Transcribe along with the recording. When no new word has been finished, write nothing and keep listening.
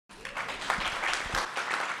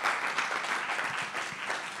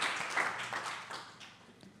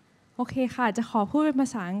โอเคค่ะจะขอพูดเป็นภา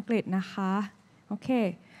ษาอังกฤษนะคะโอเค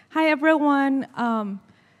Hi everyone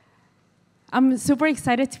I'm super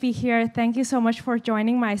excited to be here. Thank you so much for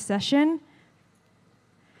joining my session.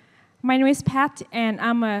 My name is Pat and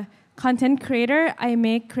I'm a content creator. I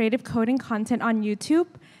make creative coding content on YouTube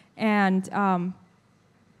and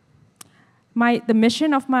the mission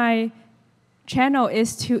of my channel is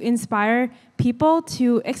to inspire people to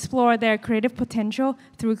explore their creative potential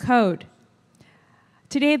through code.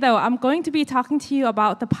 Today, though, I'm going to be talking to you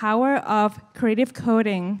about the power of creative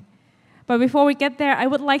coding. But before we get there, I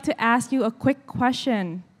would like to ask you a quick question.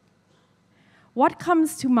 What comes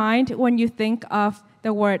to mind when you think of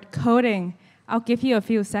the word coding? I'll give you a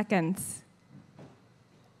few seconds.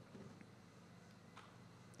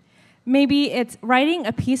 Maybe it's writing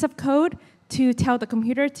a piece of code to tell the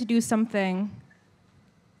computer to do something.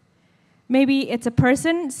 Maybe it's a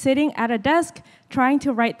person sitting at a desk trying to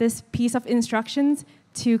write this piece of instructions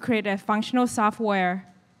to create a functional software.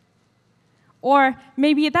 Or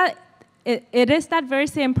maybe it is that very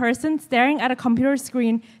same person staring at a computer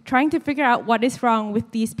screen trying to figure out what is wrong with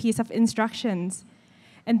these piece of instructions.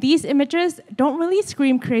 And these images don't really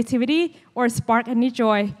scream creativity or spark any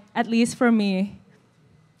joy, at least for me.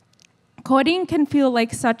 Coding can feel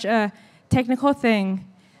like such a technical thing.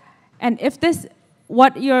 And if this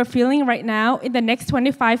what you're feeling right now, in the next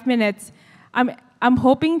 25 minutes, I'm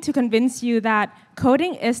hoping to convince you that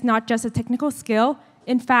coding is not just a technical skill.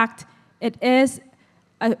 In fact, it is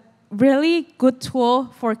a really good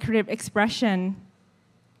tool for creative expression.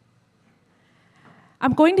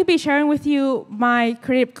 I'm going to be sharing with you my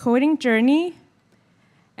creative coding journey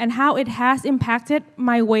and how it has impacted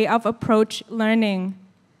my way of approach learning.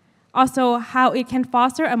 Also, how it can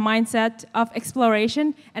foster a mindset of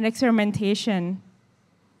exploration and experimentation.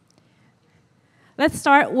 Let's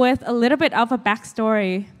start with a little bit of a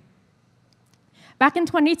backstory. Back in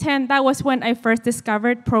 2010, that was when I first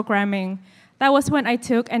discovered programming. That was when I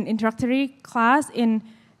took an introductory class in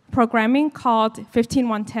programming called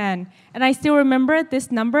 15110. And I still remember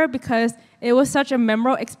this number because it was such a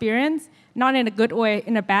memorable experience, not in a good way,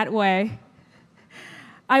 in a bad way.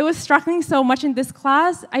 I was struggling so much in this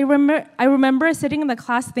class. I remember sitting in the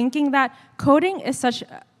class thinking that coding is such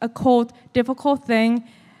a cold, difficult thing.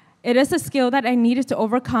 It is a skill that I needed to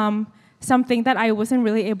overcome, something that I wasn't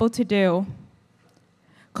really able to do.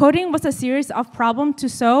 Coding was a series of problems to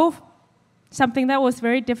solve, something that was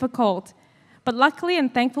very difficult. But luckily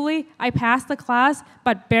and thankfully, I passed the class,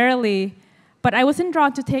 but barely. But I wasn't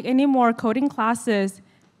drawn to take any more coding classes.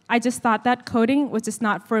 I just thought that coding was just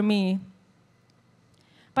not for me.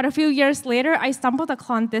 But a few years later, I stumbled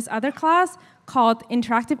upon this other class called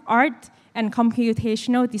Interactive Art and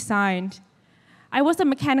Computational Design. I was a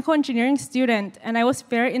mechanical engineering student, and I was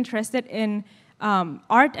very interested in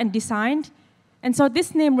art and design. And so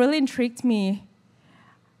this name really intrigued me.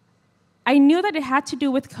 I knew that it had to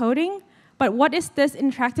do with coding, but what is this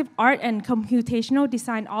interactive art and computational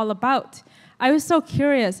design all about? I was so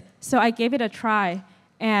curious, so I gave it a try.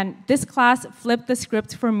 And this class flipped the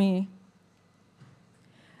script for me.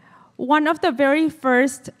 One of the very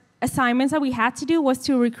first assignments that we had to do was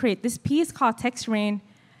to recreate this piece called Text Rain.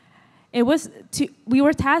 We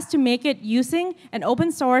were tasked to make it using an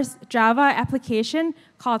open source Java application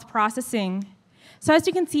called Processing. So as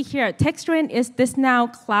you can see here, Text Rain is this now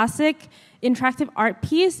classic interactive art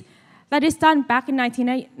piece that is done back in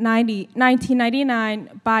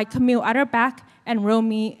 1999 by Camille Utterback and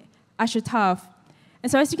Romy Ashatov.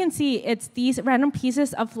 And so as you can see, it's these random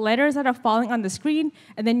pieces of letters that are falling on the screen,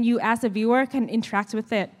 and then you as a viewer can interact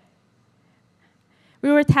with it.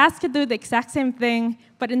 We were tasked to do the exact same thing,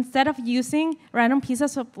 but instead of using random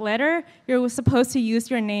pieces of letter, you're supposed to use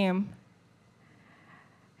your name.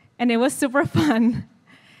 And it was super fun.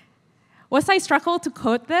 Was I struggled to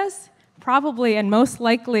code this? Probably and most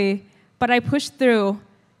likely, but I pushed through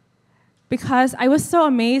because I was so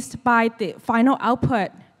amazed by the final output.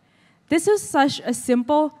 This was such a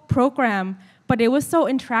simple program, but it was so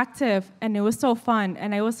interactive and it was so fun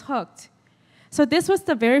and I was hooked. So this was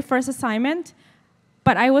the very first assignment,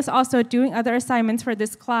 but I was also doing other assignments for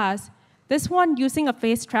this class. This one using a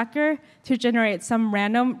face tracker to generate some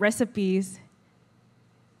random recipes.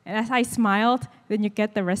 And as I smiled, then you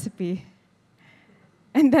get the recipe.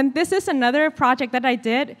 And then this is another project that I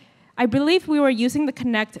did. I believe we were using the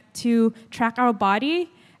Connect to track our body,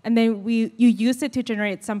 and then you use it to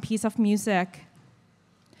generate some piece of music.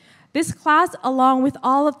 This class, along with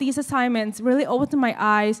all of these assignments, really opened my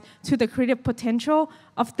eyes to the creative potential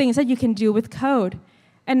of things that you can do with code.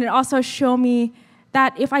 And it also showed me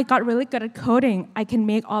that if I got really good at coding, I can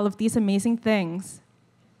make all of these amazing things.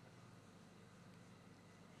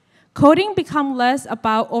 Coding became less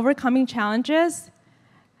about overcoming challenges,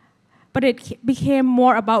 but it became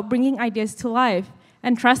more about bringing ideas to life.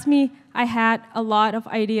 And trust me, I had a lot of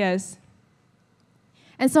ideas.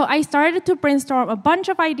 And so I started to brainstorm a bunch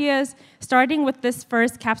of ideas, starting with this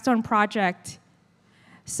first capstone project.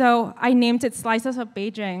 So I named it Slices of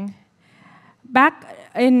Beijing. Back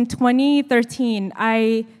in 2013,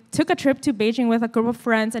 I took a trip to Beijing with a group of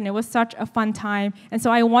friends, and it was such a fun time. And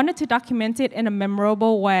so I wanted to document it in a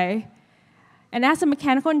memorable way. And as a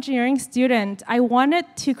mechanical engineering student, I wanted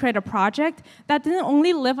to create a project that didn't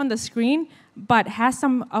only live on the screen, but has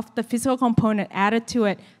some of the physical component added to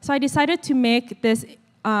it. So I decided to make this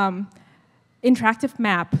interactive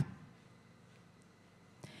map.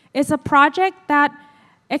 It's a project that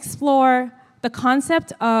explores the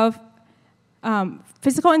concept of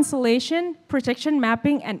physical installation, projection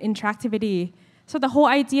mapping, and interactivity. So the whole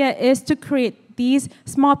idea is to create these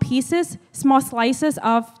small pieces, small slices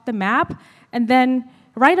of the map, and then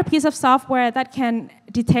write a piece of software that can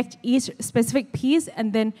detect each specific piece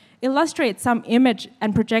and then illustrate some image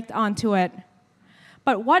and project onto it.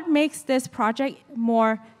 But what makes this project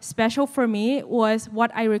more special for me was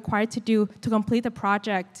what I required to do to complete the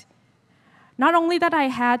project. Not only that I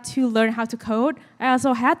had to learn how to code, I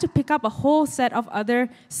also had to pick up a whole set of other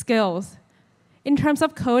skills. In terms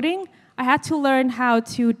of coding, I had to learn how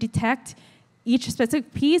to detect each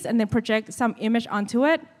specific piece and then project some image onto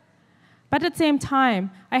it. But at the same time,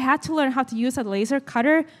 I had to learn how to use a laser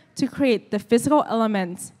cutter to create the physical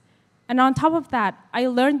elements. And on top of that, I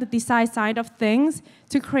learned the design side of things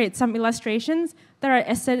to create some illustrations that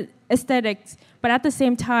are aesthetics, but at the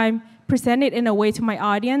same time, present it in a way to my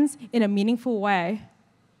audience in a meaningful way.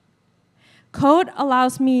 Code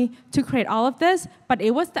allows me to create all of this, but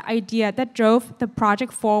it was the idea that drove the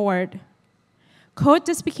project forward. Code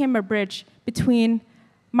just became a bridge between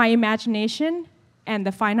my imagination and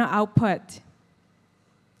the final output.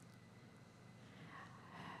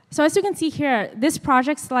 So as you can see here, this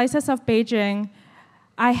project, Slices of Beijing,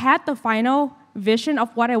 I had the final vision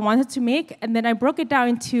of what I wanted to make, and then I broke it down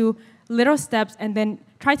into little steps and then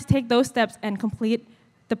tried to take those steps and complete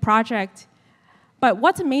the project. But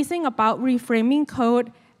what's amazing about reframing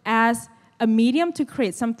code as a medium to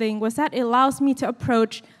create something was that it allows me to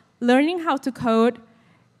approach learning how to code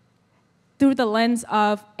through the lens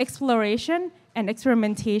of exploration and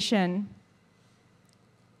experimentation.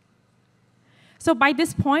 So by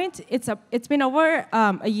this point, it's been over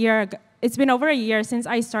a year. It's been over a year since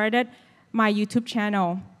I started my YouTube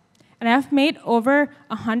channel, and I've made over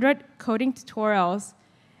 100 coding tutorials.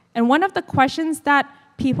 And one of the questions that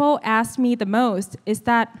people ask me the most is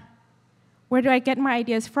that, where do I get my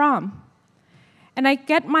ideas from? And I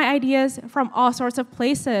get my ideas from all sorts of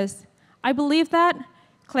places. I believe that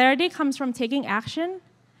clarity comes from taking action,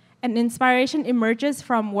 and inspiration emerges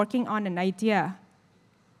from working on an idea.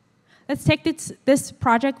 Let's take this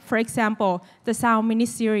project, for example, the Sound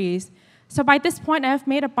mini-series. So by this point, I've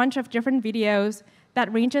made a bunch of different videos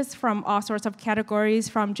that ranges from all sorts of categories,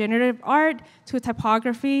 from generative art to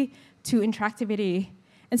typography to interactivity.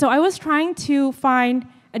 And so I was trying to find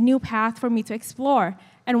a new path for me to explore.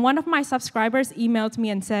 And one of my subscribers emailed me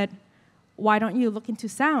and said, why don't you look into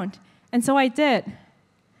sound? And so I did.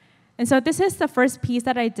 And so this is the first piece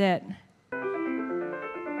that I did.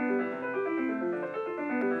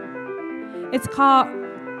 It's called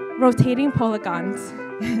Rotating Polygons.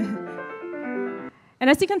 And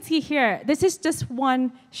as you can see here, this is just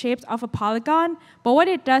one shape of a polygon, but what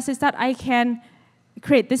it does is that I can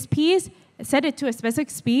create this piece, set it to a specific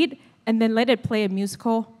speed, and then let it play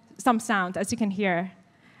some sound, as you can hear.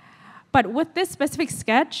 But with this specific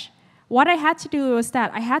sketch, what I had to do was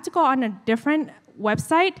that I had to go on a different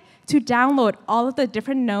website to download all of the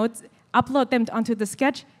different nodes, upload them onto the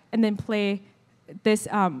sketch, and then play this,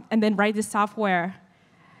 and then write this software.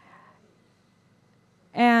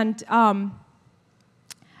 And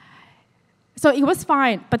so it was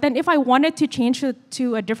fine, but then if I wanted to change it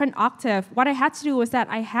to a different octave, what I had to do was that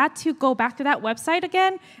I had to go back to that website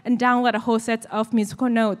again and download a whole set of musical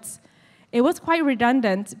notes. It was quite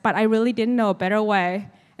redundant, but I really didn't know a better way,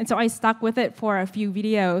 and so I stuck with it for a few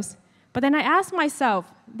videos. But then I asked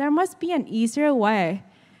myself, there must be an easier way.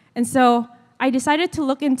 And so I decided to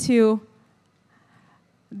look into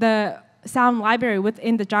the sound library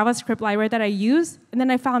within the JavaScript library that I use, and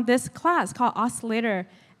then I found this class called Oscillator.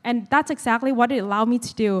 And that's exactly what it allowed me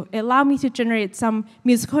to do. It allowed me to generate some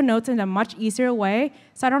musical notes in a much easier way,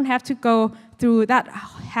 so I don't have to go through that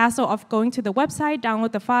hassle of going to the website,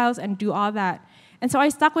 download the files, and do all that. And so I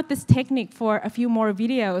stuck with this technique for a few more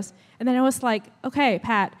videos. And then I was like, okay,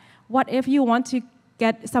 Pat, what if you want to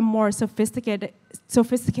get some more sophisticated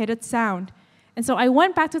sound? And so I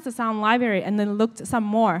went back to the sound library and then looked some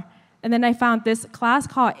more. And then I found this class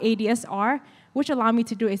called ADSR, which allowed me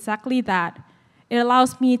to do exactly that. It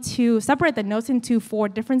allows me to separate the notes into 4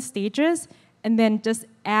 different stages and then just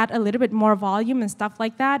add a little bit more volume and stuff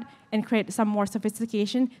like that and create some more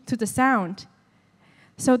sophistication to the sound.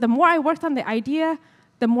 So the more I worked on the idea,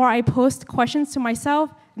 the more I posed questions to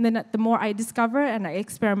myself, and then the more I discovered and I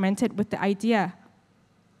experimented with the idea.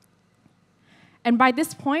 And by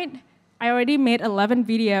this point, I already made 11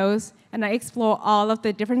 videos, and I explore all of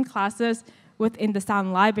the different classes within the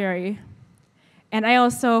sound library. And I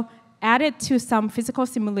also added to some physical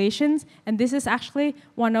simulations, and this is actually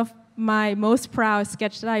one of my most proud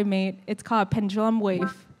sketch that I made. It's called a pendulum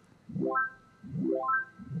wave.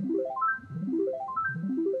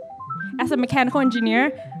 As a mechanical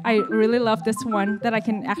engineer, I really love this one that I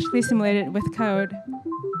can actually simulate it with code.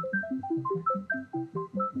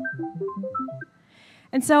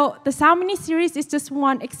 And so the Sound mini-series is just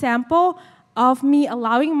one example of me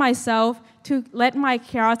allowing myself to let my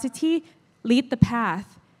curiosity lead the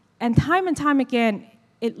path. And time again,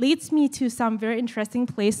 it leads me to some very interesting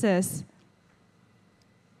places.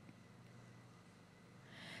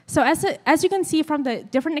 So as you can see from the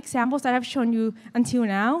different examples that I've shown you until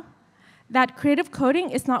now, that creative coding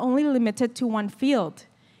is not only limited to one field.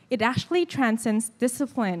 It actually transcends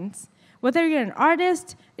disciplines. Whether you're an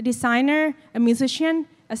artist, a designer, a musician,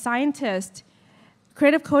 a scientist,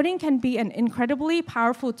 creative coding can be an incredibly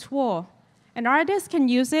powerful tool. An artist can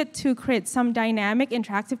use it to create some dynamic,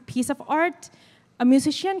 interactive piece of art. A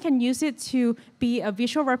musician can use it to be a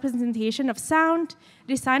visual representation of sound. A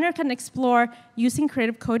designer can explore using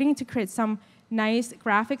creative coding to create some nice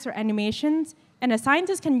graphics or animations. And a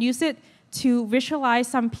scientist can use it to visualize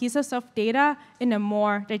some pieces of data in a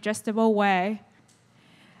more digestible way.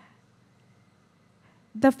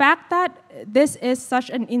 The fact that this is such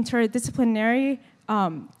an interdisciplinary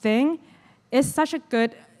thing is such a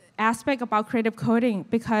good aspect about creative coding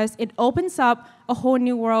because it opens up a whole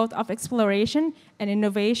new world of exploration and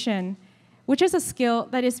innovation, which is a skill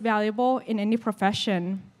that is valuable in any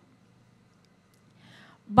profession.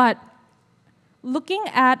 But looking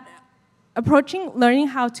at approaching learning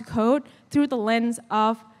how to code through the lens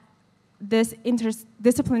of this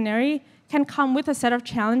interdisciplinary can come with a set of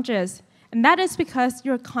challenges. And that is because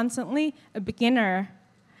you're constantly a beginner.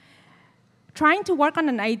 Trying to work on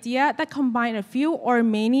an idea that combines a few or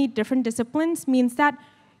many different disciplines means that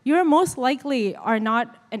you most likely are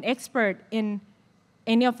not an expert in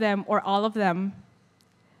any of them or all of them.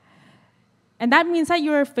 And that means that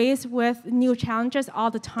you're faced with new challenges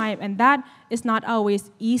all the time, and that is not always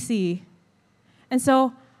easy. And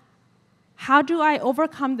so, how do I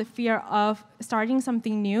overcome the fear of starting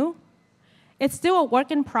something new? It's still a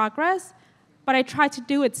work in progress, but I try to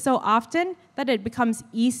do it so often that it becomes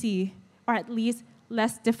easy, or at least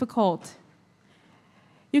less difficult.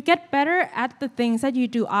 You get better at the things that you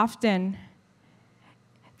do often.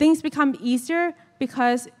 Things become easier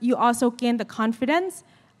because you also gain the confidence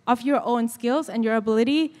of your own skills and your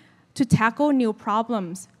ability to tackle new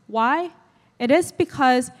problems. Why? It is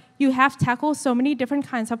because you have tackled so many different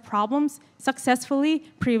kinds of problems successfully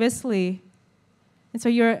previously. And so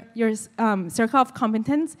your circle of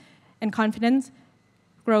competence and confidence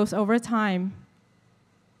grows over time.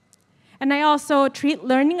 And I also treat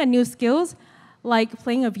learning a new skills like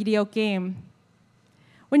playing a video game.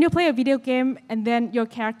 When you play a video game and then your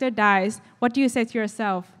character dies, what do you say to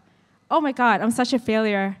yourself? Oh my God, I'm such a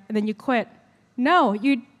failure, and then you quit. No,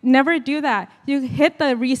 you never do that. You hit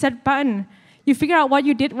the reset button. You figure out what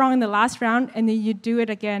you did wrong in the last round, and then you do it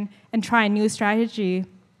again and try a new strategy.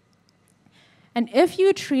 And if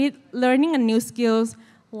you treat learning a new skills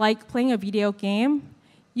like playing a video game,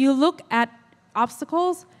 you look at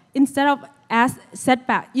obstacles instead of as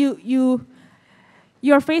setback.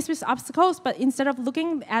 You're faced with obstacles, but instead of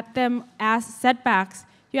looking at them as setbacks,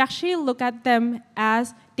 you actually look at them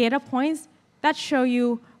as data points that show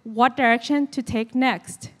you what direction to take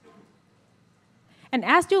next. And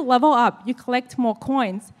as you level up, you collect more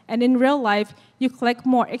coins. And in real life, you collect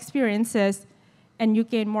more experiences, and you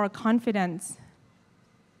gain more confidence.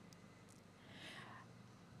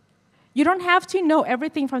 You don't have to know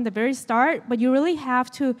everything from the very start, but you really have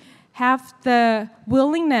to have the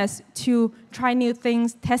willingness to try new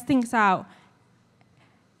things, test things out,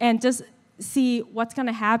 and just see what's going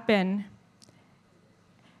to happen.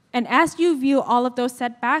 And as you view all of those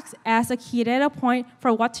setbacks as a key data point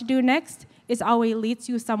for what to do next, it always leads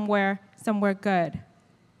you somewhere good.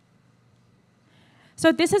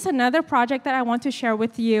 So this is another project that I want to share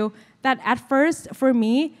with you that at first, for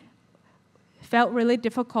me, felt really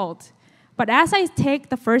difficult. But as I take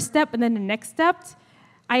the first step and then the next step,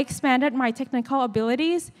 I expanded my technical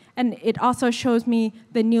abilities, and it also shows me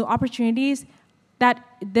the new opportunities that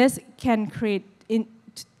this can create,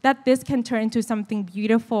 that this can turn into something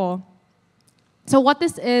beautiful. So what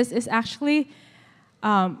this is actually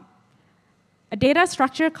a data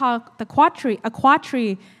structure called a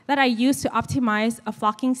Quadtree that I use to optimize a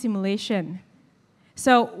flocking simulation.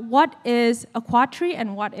 So what is a Quadtree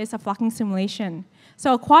and what is a flocking simulation?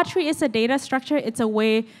 So a Quadtree is a data structure. It's a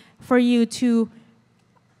way for you to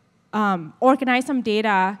organize some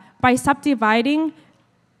data by subdividing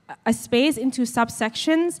a space into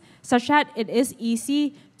subsections such that it is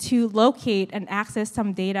easy to locate and access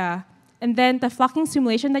some data. And then the flocking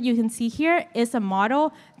simulation that you can see here is a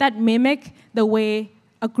model that mimics the way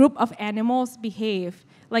a group of animals behave,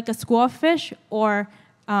 like a school of fish or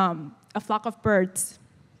a flock of birds.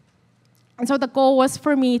 And so the goal was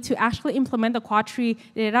for me to actually implement the Quadtree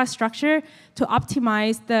data structure to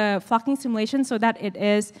optimize the flocking simulation so that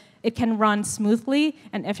it can run smoothly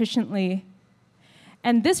and efficiently.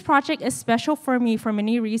 And this project is special for me for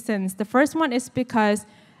many reasons. The first one is because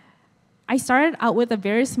I started out with a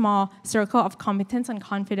very small circle of competence and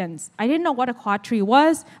confidence. I didn't know what a Quadtree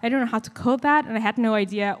was. I didn't know how to code that, and I had no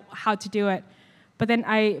idea how to do it. But then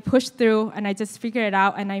I pushed through, and I just figured it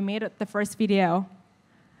out, and I made the first video.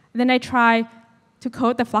 And then I tried to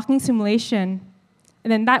code the flocking simulation,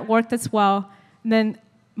 and then that worked as well. And then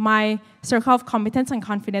my circle of competence and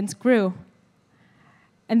confidence grew.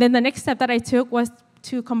 And then the next step that I took was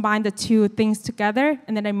to combine the two things together,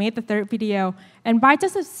 and then I made the third video. And by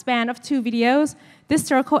just a span of 2 videos, this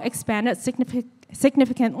circle expanded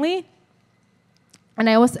significantly, and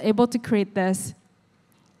I was able to create this.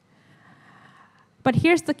 But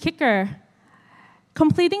here's the kicker.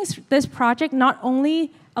 Completing this project not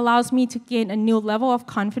only allows me to gain a new level of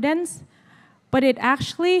confidence, but it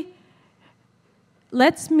actually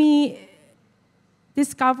lets me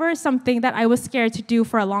discover something that I was scared to do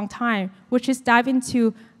for a long time, which is dive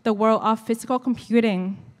into the world of physical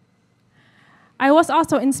computing. I was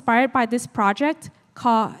also inspired by this project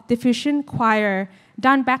called Diffusion Choir,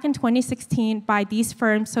 done back in 2016 by these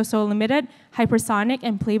firms, So Limited, Hypersonic,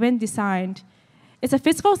 and Pleben Designed. It's a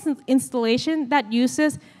physical installation that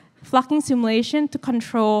uses flocking simulation to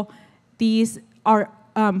control these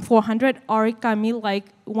 400 origami-like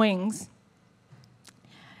wings.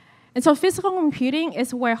 And so physical computing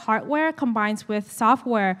is where hardware combines with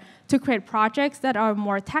software to create projects that are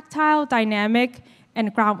more tactile, dynamic,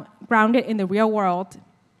 and grounded in the real world.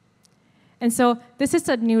 And so this is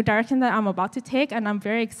a new direction that I'm about to take, and I'm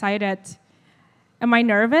very excited. Am I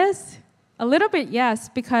nervous? A little bit, yes,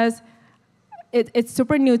 because it's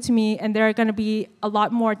super new to me, and there are going to be a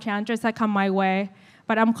lot more challenges that come my way.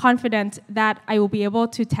 But I'm confident that I will be able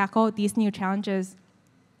to tackle these new challenges.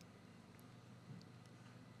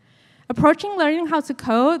 Approaching learning how to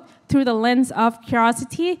code through the lens of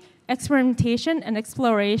curiosity, experimentation, and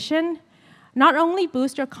exploration not only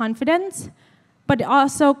boosts your confidence, but it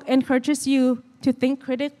also encourages you to think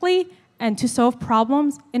critically and to solve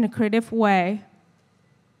problems in a creative way.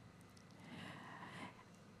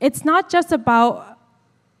 It's not just about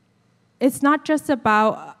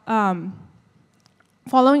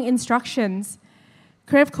following instructions.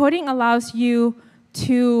 Creative coding allows you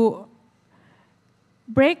to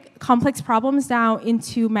break complex problems down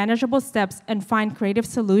into manageable steps and find creative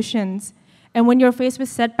solutions. And when you're faced with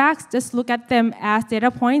setbacks, just look at them as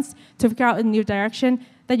data points to figure out a new direction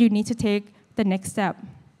that you need to take the next step.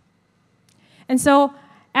 And so,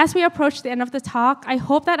 as we approach the end of the talk, I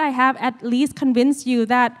hope that I have at least convinced you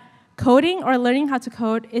that coding or learning how to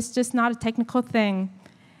code is just not a technical thing.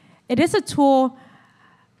 It is a tool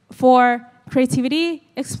for creativity,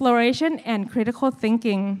 exploration, and critical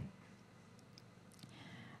thinking.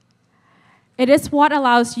 It is what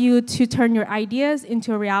allows you to turn your ideas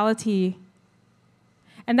into a reality.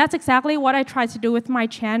 And that's exactly what I try to do with my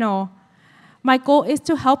channel. My goal is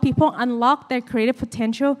to help people unlock their creative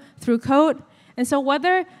potential through code. And so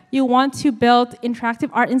whether you want to build interactive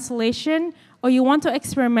art installation, or you want to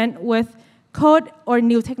experiment with code or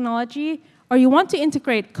new technology, or you want to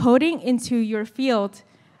integrate coding into your field,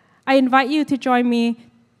 I invite you to join me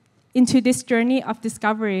into this journey of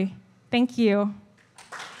discovery. Thank you.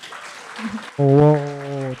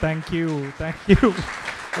 Oh, thank you.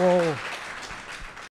 Whoa.